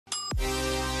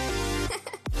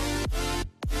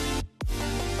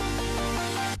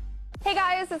Hey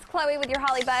guys, it's Chloe with your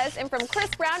Holly Buzz, and from Chris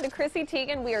Brown to Chrissy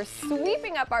Teigen, we are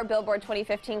sweeping up our Billboard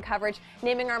 2015 coverage,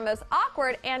 naming our most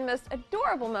awkward and most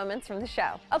adorable moments from the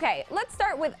show. Okay, let's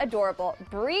start with adorable.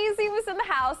 Breezy was in the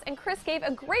house, and Chris gave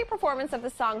a great performance of the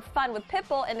song Fun with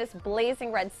Pitbull in this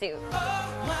blazing red suit.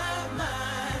 Oh, my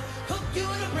mind. Hook you in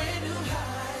a brand new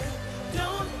high.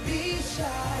 Don't be shy.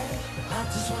 I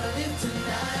just want to live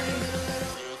tonight.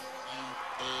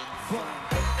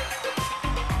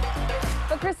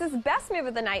 But Chris's best move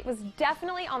of the night was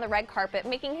definitely on the red carpet,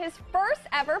 making his first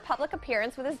ever public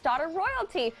appearance with his daughter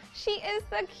Royalty. She is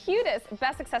the cutest,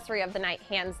 best accessory of the night,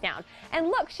 hands down. And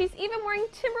look, she's even wearing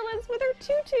Timberlands with her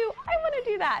tutu. I want to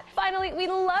do that. Finally, we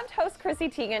loved host Chrissy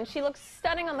Teigen. She looks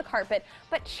stunning on the carpet.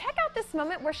 But check out this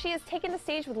moment where she is taking the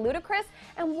stage with Ludacris,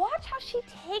 and watch how she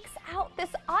takes out this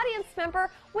audience member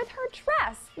with her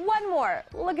dress. One more.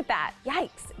 Look at that.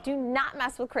 Yikes. Do not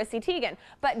mess with Chrissy Teigen,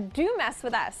 but do mess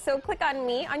with us. So click on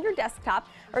me on your desktop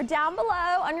or down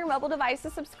below on your mobile device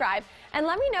to subscribe, and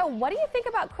let me know, what do you think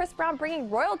about Chris Brown bringing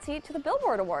Royalty to the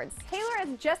Billboard Awards? Taylor has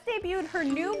just debuted her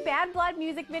new Bad Blood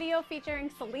music video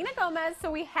featuring Selena Gomez, so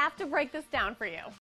we have to break this down for you.